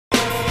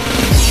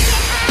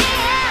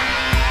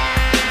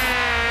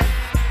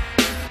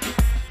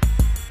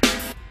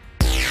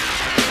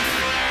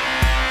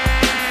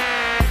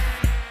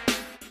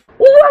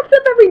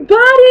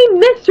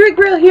Big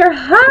Grill here.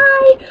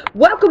 Hi!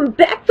 Welcome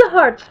back to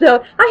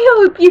Hearthstone. I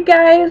hope you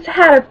guys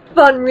had a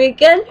fun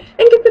weekend,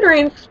 and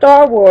considering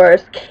Star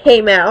Wars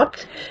came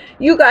out,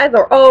 you guys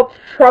are all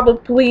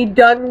probably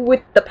done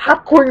with the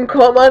popcorn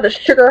coma, the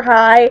sugar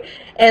high,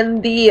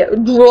 and the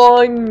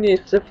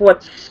drawingness of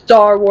what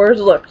Star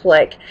Wars looks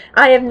like.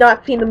 I have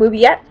not seen the movie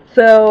yet,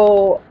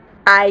 so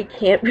I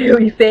can't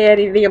really say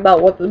anything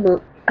about what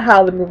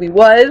how the movie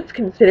was,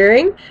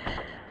 considering.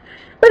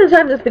 By the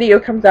time this video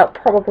comes out,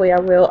 probably I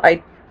will.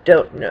 I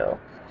don't know.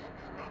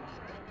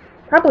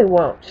 Probably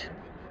won't.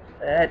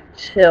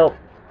 Until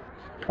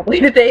probably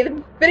the day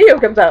the video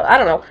comes out. I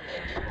don't know.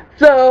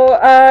 So,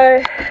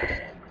 and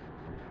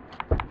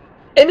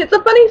it's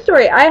a funny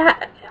story.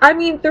 I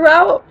mean,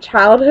 throughout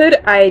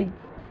childhood, I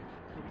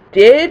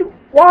did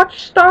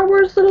watch Star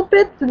Wars little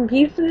bits and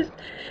pieces.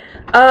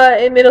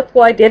 In middle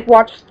school, I did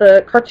watch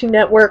the Cartoon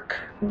Network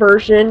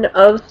version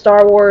of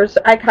Star Wars.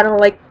 I kind of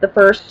liked the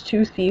first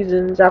 2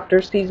 seasons.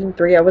 After season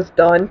 3, I was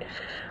done,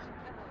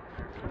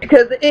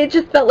 because it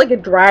just felt like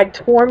it dragged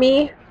for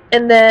me.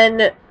 And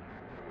then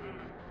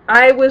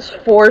I was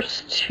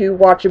forced to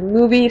watch a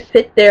movie,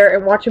 sit there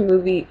and watch a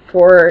movie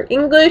for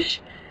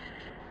English,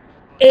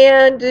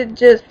 and it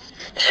just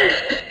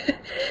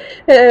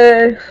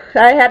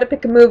I had to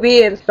pick a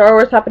movie, and Star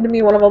Wars happened to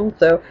be one of them.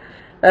 So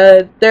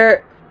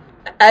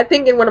I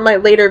think in one of my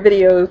later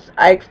videos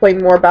I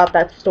explained more about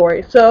that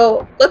story.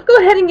 So let's go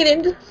ahead and get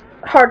into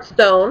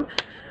Hearthstone.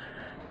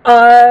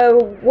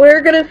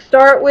 We're gonna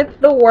start with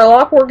the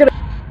Warlock. We're gonna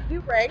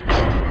do ranked.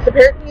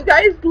 Apparently you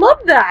guys love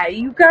that.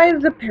 You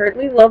guys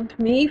apparently loved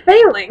me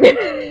failing.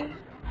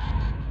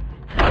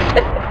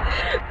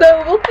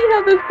 So we'll see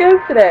how this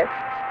goes today.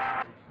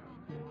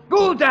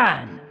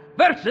 Gul'dan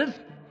versus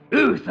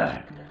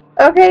Uther.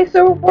 Okay,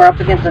 so we're up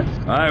against a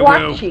I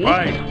Black will Chief.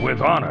 fight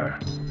with honor.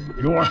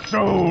 Your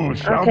soul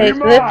shall Okay, be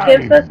so this mine.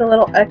 gives us a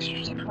little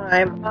extra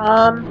time.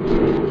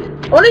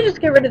 I want to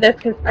just get rid of this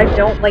because I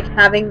don't like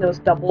having those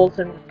doubles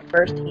in the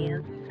first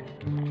hand.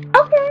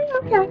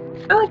 Okay.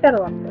 I like that a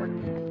lot more.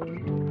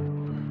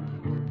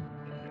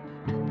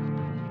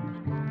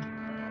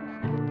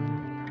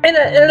 And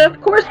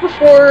of course,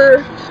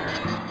 before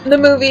the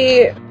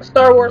movie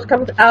Star Wars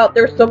comes out,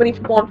 there's so many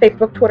people on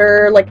Facebook,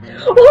 Twitter, like,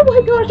 oh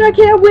my gosh, I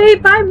can't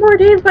wait, 5 more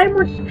days. I'm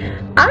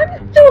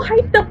still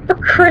hyped up for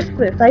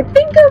Christmas. I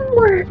think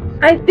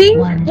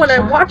when I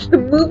watch the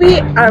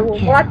movie, I will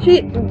watch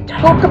it and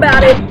talk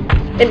about it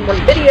in one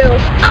video.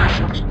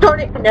 Darn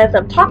it, and as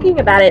I'm talking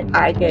about it,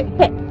 I get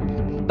hit.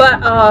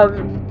 But,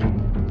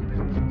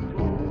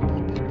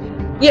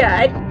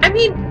 yeah, I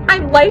mean, I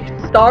like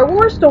Star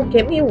Wars, don't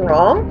get me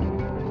wrong.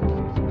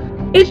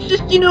 It's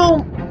just, you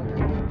know,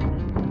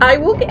 I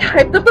will get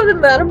hyped up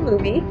about a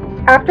movie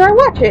after I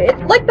watch it.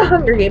 It's like the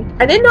Hunger Games.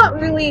 I did not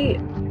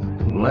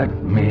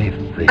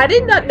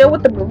know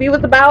what the movie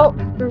was about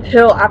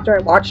until after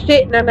I watched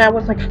it, and then I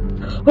was like,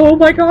 oh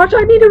my gosh,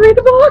 I need to read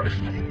the books!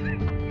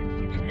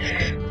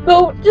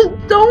 So, just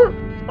don't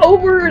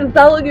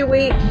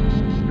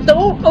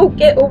don't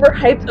get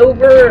overhyped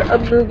over a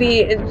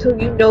movie until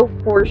you know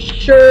for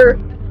sure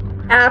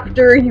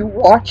after you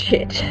watch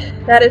it.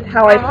 That is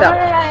how I felt.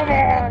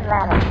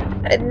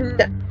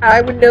 And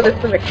I would know this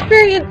from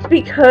experience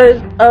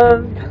because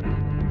of...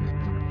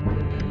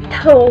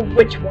 oh,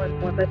 which one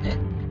was it?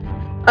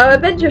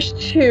 Avengers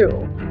 2.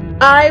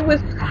 I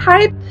was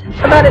hyped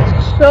about it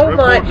so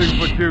much.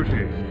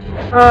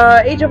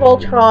 Age of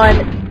Ultron,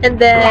 and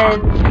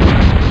then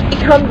it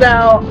comes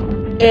out,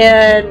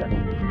 and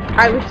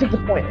I was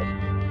disappointed.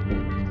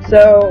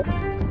 So,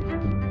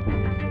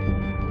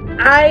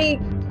 I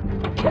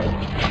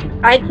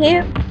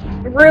can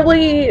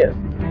really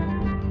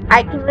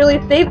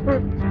say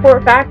for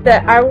a fact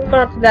that I will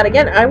not do that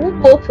again. I will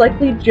most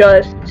likely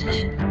just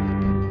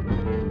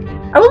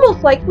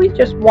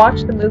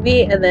watch the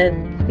movie and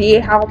then see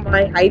how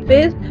my hype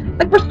is.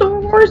 Like for Star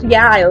Wars,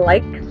 yeah, I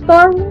like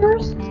Star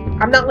Wars.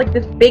 I'm not like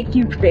this big,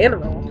 huge fan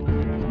of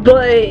them,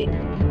 but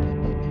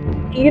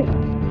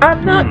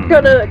I'm not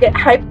gonna get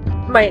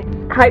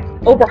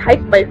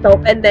overhype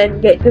myself and then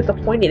get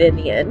disappointed in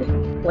the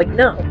end. Like,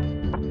 no,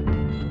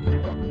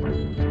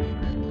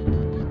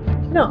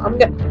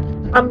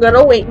 I'm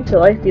gonna wait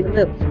until I see the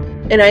movie.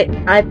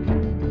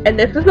 And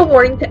this is a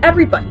warning to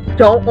everybody: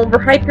 don't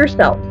overhype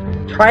yourself.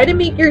 Try to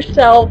make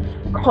yourself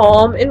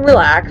calm and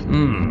relaxed.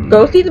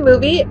 Go see the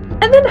movie,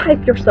 and then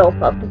hype yourself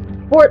up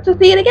for it to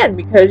see it again,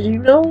 because you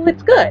know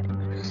it's good.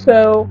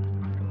 So,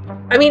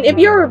 I mean, if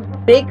you're a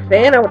big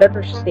fan, I would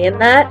understand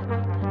that,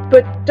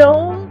 but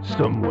don't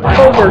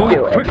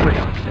overdo it.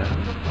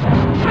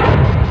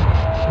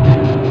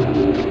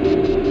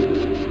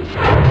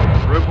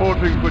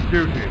 Reporting for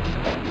duty.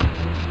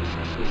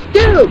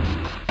 Dude!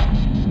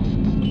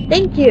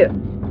 Thank you.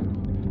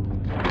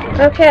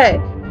 Okay.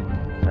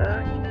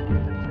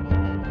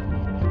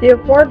 Deal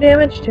 4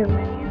 damage to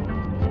me.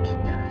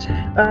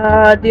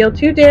 Deal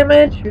 2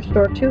 damage.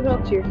 Restore 2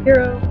 health to your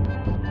hero.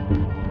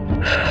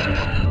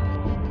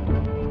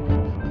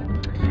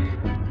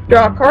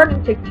 Draw a card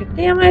and take 2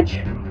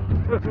 damage.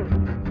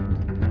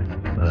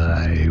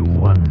 I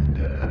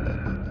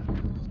wonder.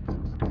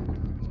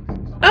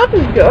 I'll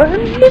just go ahead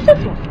and use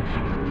this one.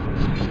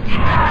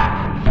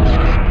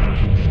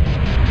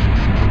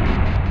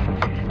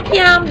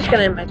 Yeah, I'm just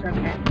gonna end my turn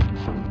here.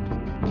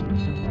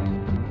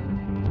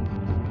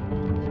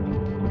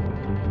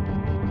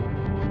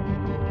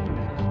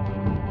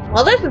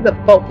 Well, this is a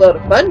boatload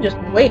of fun, just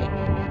waiting.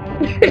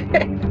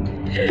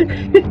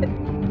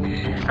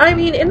 I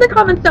mean, in the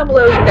comments down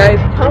below, you guys,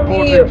 tell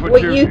me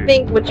what you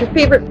think, what's your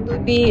favorite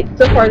movie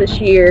so far this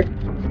year.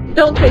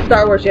 Don't say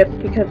Star Wars yet,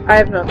 because I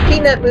have not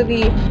seen that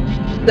movie,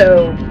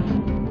 so...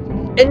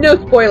 And no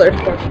spoilers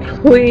for me.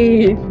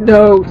 Please,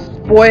 no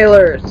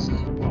spoilers.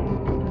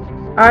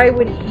 I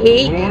would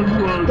hate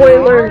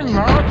spoilers.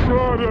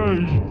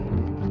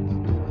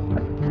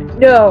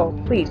 No,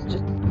 please,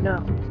 just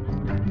no.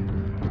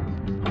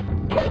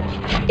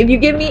 If you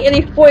give me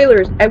any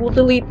spoilers, I will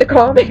delete the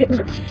comments.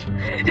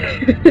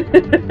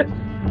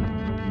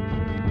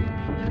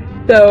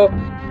 So,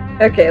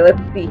 okay,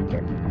 let's see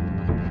here.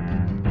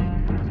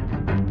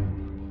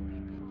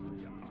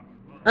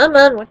 Come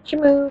on, what's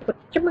your move?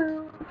 What's your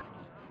move?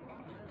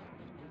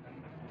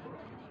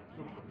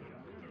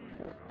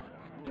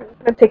 I'm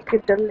gonna take a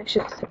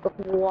delicious sip of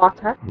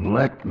water.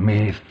 Let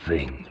me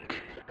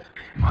think.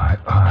 My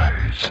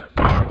eyes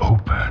are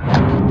open.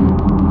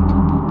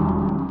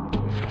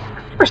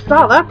 Never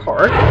saw that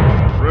part.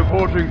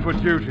 Reporting for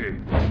duty.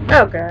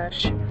 Oh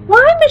gosh.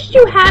 Why must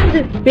you have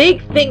this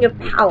big thing of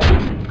power?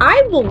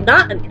 I will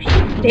not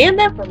understand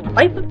that for the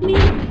life of me.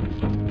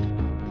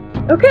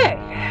 Okay.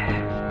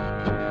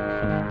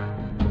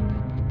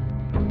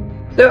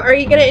 So are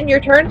you gonna end your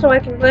turn so I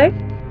can play?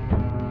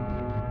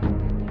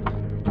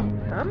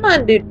 Come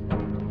on, dude.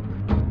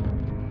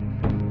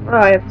 Oh,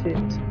 I have to.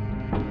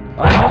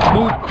 I must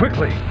move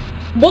quickly.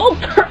 Well,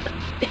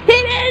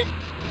 hit it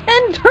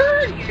and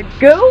turn. You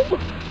go.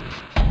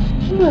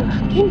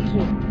 Thank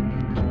you.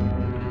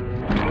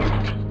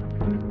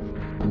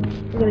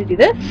 I'm gonna do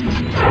this.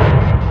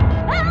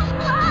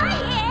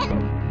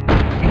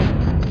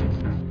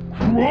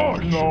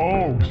 What?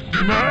 No.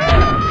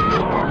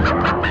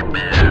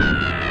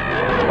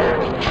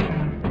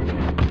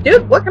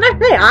 Dude, what can I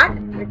say?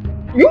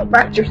 You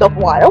wrapped yourself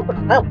wide open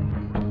on that one.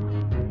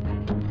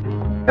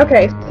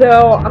 Okay,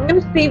 so I'm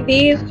gonna save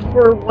these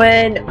for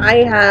when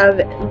I have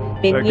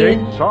minions. The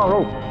gates are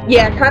open.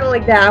 Yeah, kind of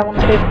like that. I want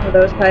to save them for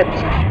those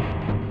types.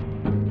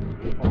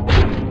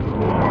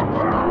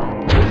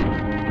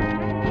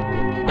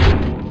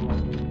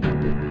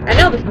 I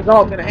know this is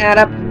all gonna add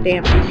up in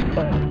damage,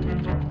 but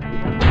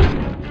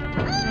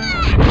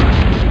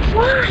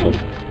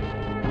why?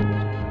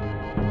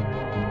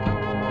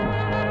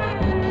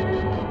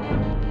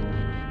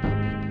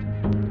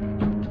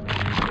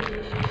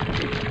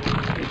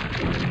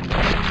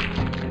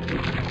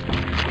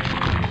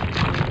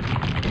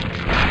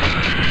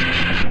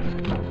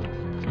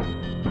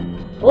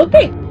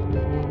 Okay.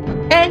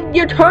 And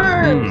your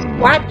turn,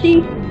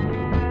 Squatchy.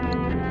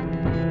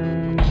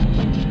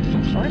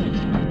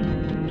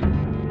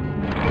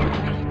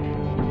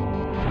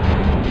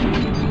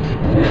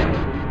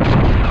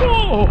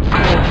 Oh.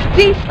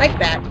 See? Like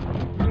that.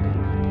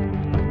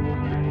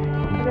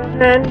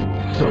 And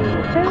So,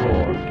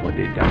 call for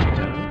the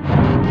doctor.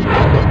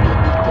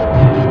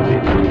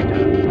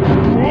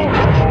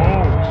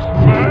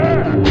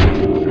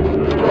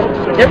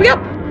 there we go.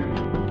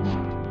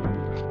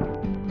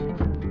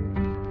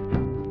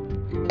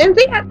 And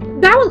see,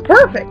 that was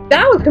perfect.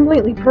 That was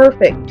completely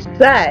perfect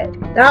set.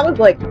 That was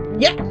like,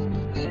 yes.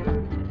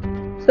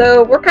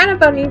 So we're kind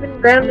of on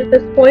even ground at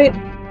this point.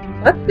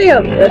 Let's see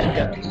how this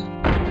goes.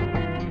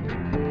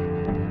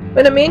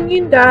 When a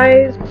minion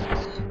dies...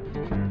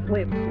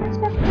 Wait, what's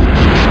that?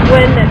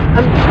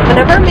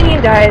 Whenever a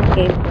minion dies,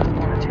 gain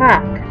 +1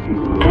 attack.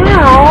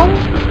 Ow!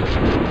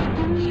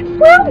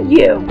 Screw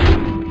you!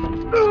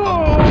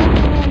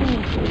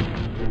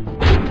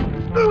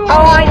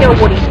 Oh, I know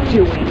what he's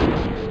doing.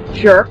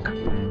 Jerk.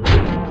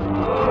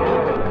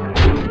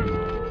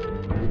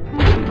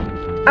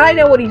 I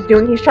know what he's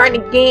doing. He's trying to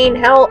gain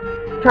health,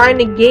 trying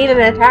to gain an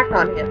attack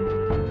on him.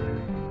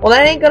 Well,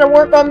 that ain't gonna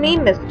work on me,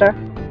 mister.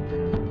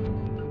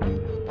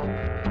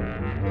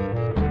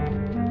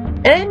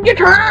 End your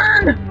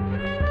turn!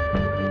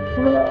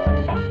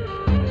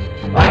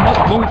 I must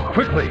move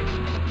quickly.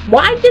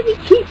 Why does he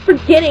keep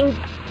forgetting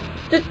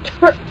to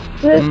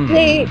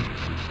say...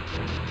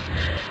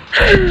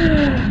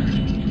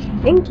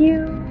 Thank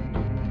you.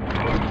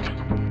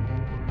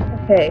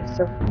 Okay,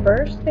 so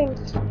first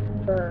things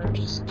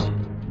first.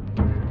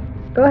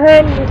 Go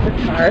ahead and use the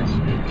card.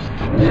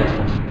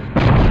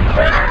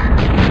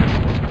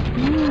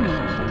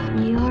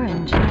 You're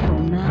in trouble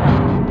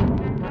now.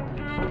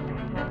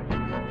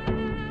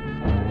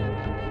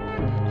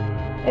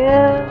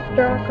 And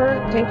draw a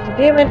card, take the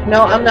damage.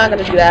 No, I'm not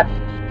gonna do that.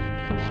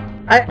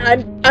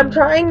 I'm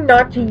trying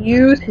not to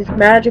use his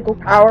magical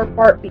power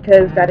part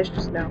because that is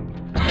just no.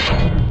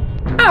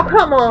 Oh,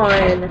 come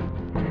on!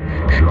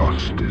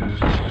 Justice.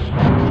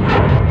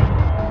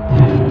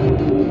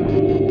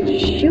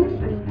 Shoot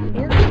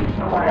me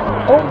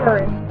over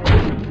it.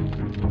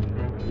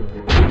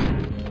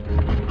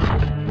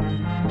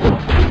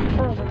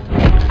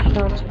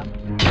 Oh,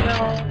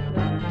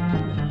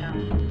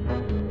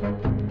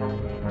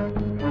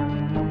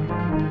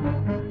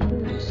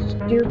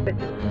 stupid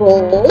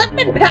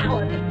flippin'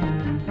 paladin.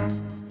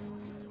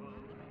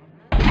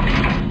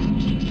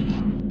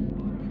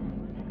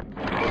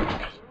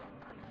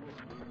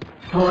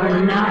 For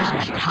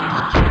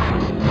Nashta.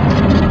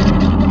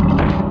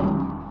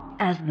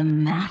 As the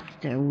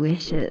master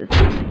wishes.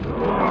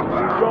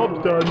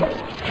 Job's done.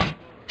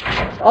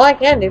 That's all I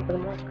can do for the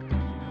moment.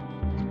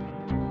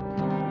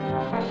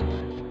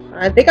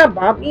 I think I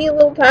bought me a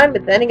little time,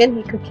 but then again,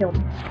 he could kill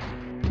me.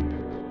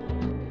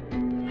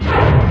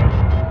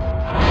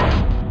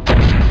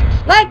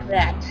 Like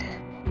that.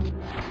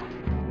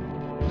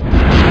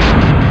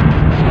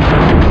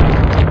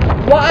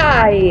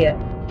 Why?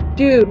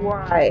 Dude,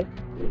 why?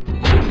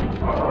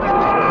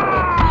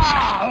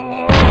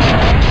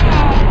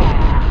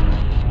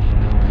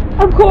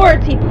 Of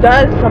course he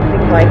does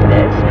something like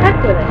this.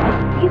 Heck with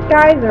it. These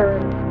guys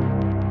are...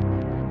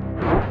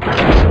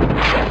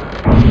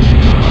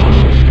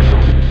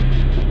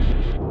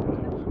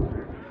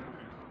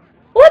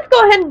 Let's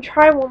go ahead and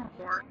try one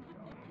more.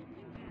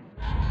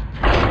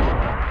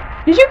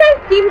 Did you guys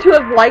seem to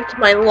have liked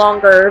my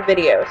longer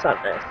videos on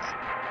this?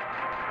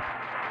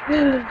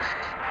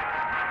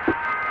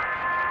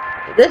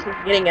 This is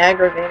getting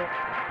aggravating.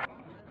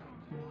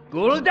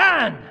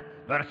 Gul'dan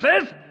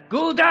versus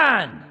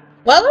Gul'dan.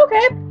 Well,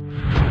 okay.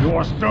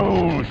 Your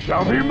soul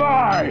shall be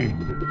mine.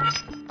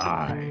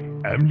 I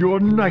am your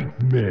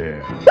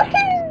nightmare.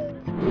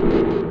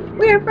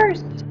 We're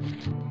first.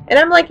 And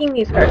I'm liking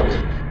these cards.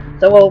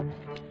 So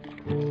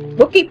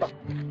we'll keep them.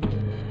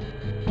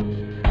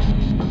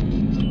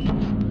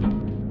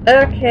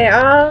 Okay,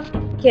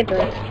 can't do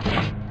it.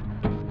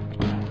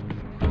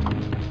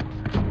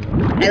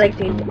 I like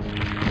to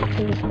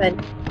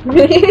spend.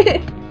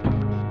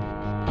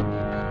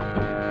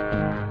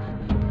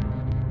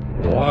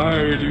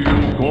 Why do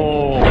you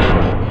call?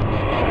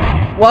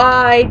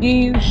 Why do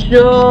you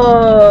shook?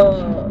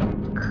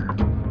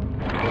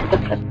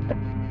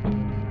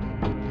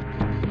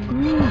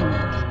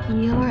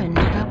 You're in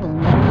trouble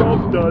now.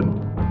 Job's done.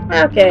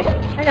 Okay,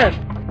 hang on.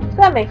 So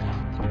that makes sense.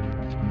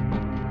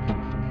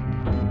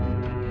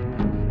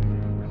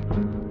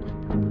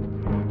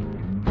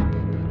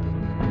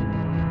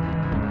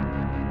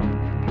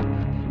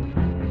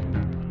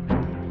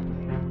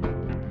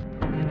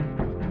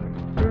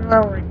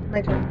 Alright,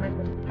 my turn.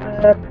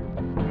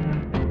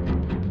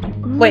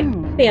 Wait,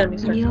 the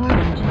enemy's turn. You're in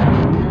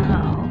trouble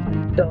now.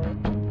 Duh.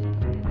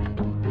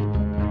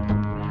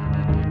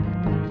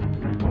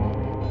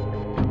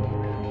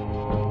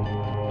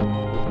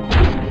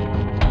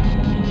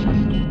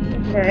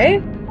 Okay.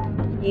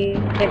 You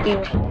hit me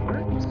with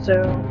one, so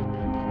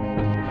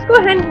let's go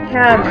ahead and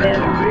have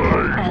him.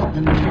 As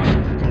the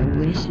master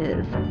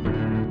wishes.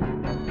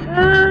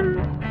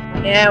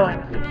 Yeah, why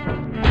not?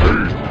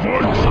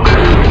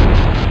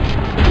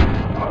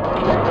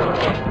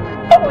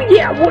 Oh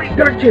yeah, what are you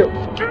gonna do?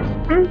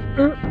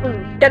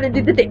 Gotta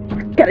do the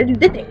things. Gotta do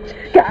the things.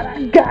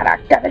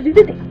 Gotta do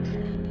the things.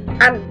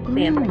 I'm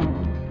manly.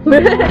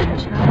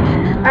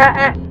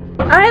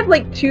 I have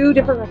like 2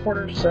 different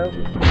recorders, so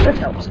that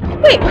helps.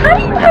 Wait, how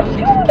do you have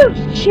 2 of those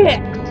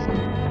chicks?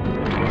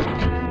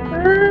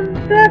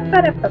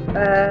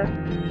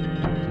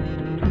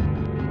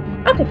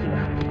 I'll take you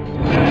out.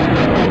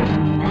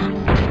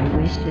 Master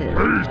wishes.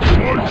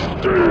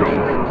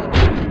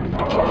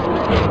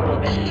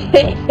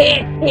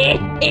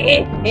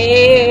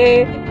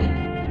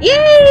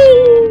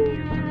 Yay!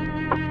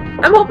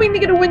 I'm hoping to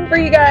get a win for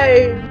you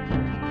guys.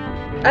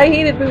 I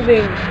hated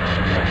moving.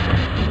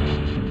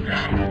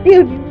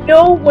 Dude, you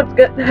know what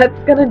that's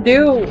gonna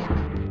do.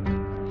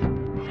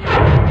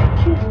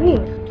 Excuse me.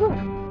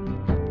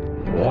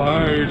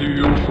 Why do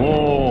you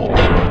call?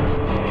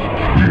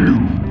 You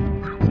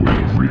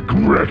will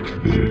regret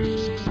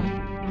this.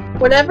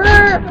 Whenever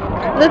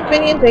this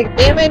minion takes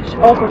damage,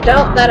 also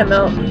dealt that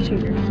amount to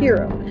your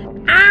hero.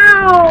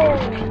 Ow!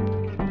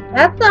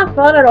 That's not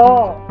fun at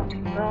all.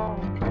 No.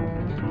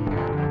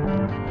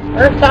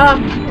 First off,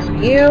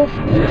 you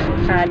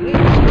had you.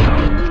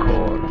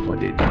 Call for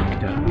the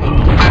doctor.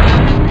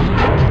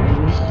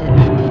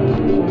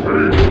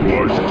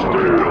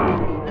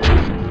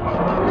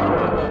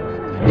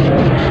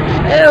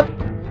 Yep.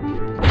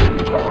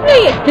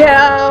 There you go.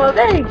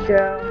 There you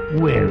go.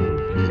 Well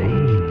played.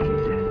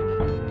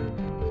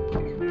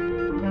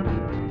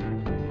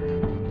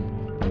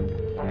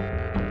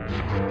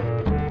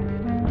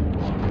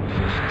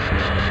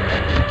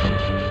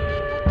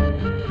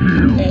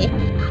 You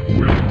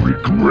will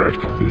regret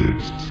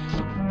this.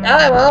 No,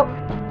 I won't.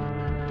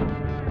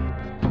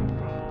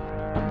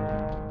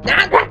 Now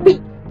attack me!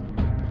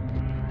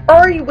 Or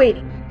are you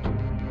waiting?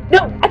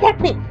 No, attack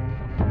me!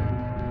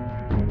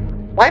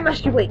 Why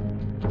must you wait?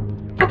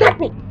 Attack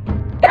me!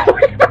 I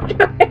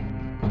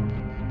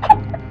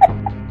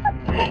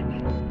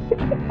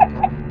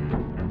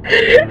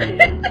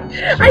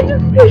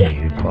just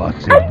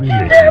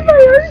can't have my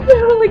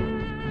Hearthstone, like,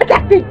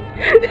 attack me!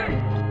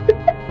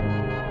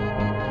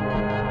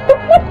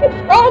 What is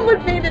wrong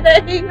with me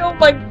today? Oh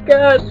my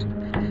gosh.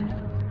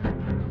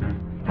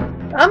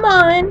 Come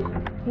on.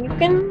 You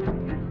can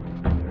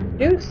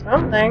do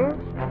something.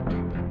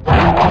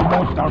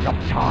 almost out of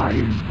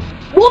time.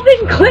 Well,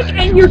 then click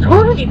end your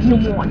turn if you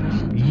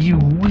want. You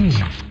win.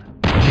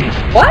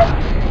 What?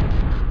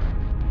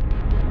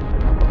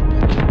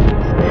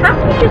 How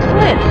can we just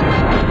win?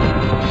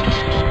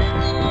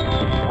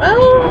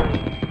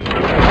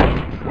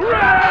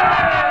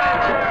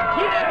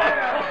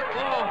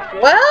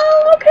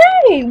 Well,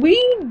 okay, we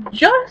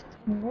just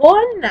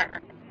won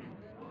that.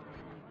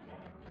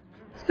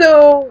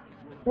 So,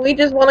 we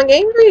just won a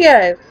game for you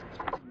guys.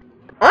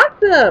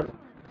 Awesome.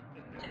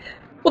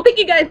 Well, thank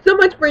you guys so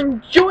much for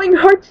enjoying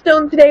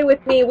Hearthstone today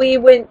with me. We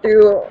went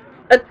through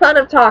a ton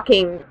of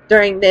talking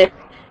during this,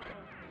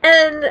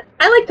 and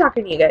I like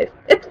talking to you guys.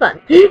 It's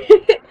fun.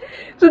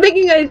 So thank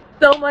you guys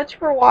so much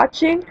for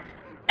watching,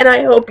 and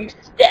I hope you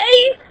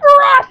stay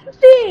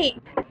frosty.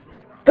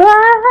 Bye.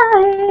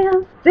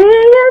 I'll see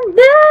you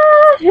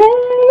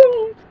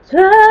next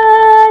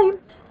time.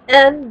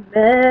 And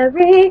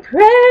Merry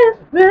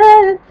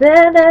Christmas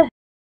and a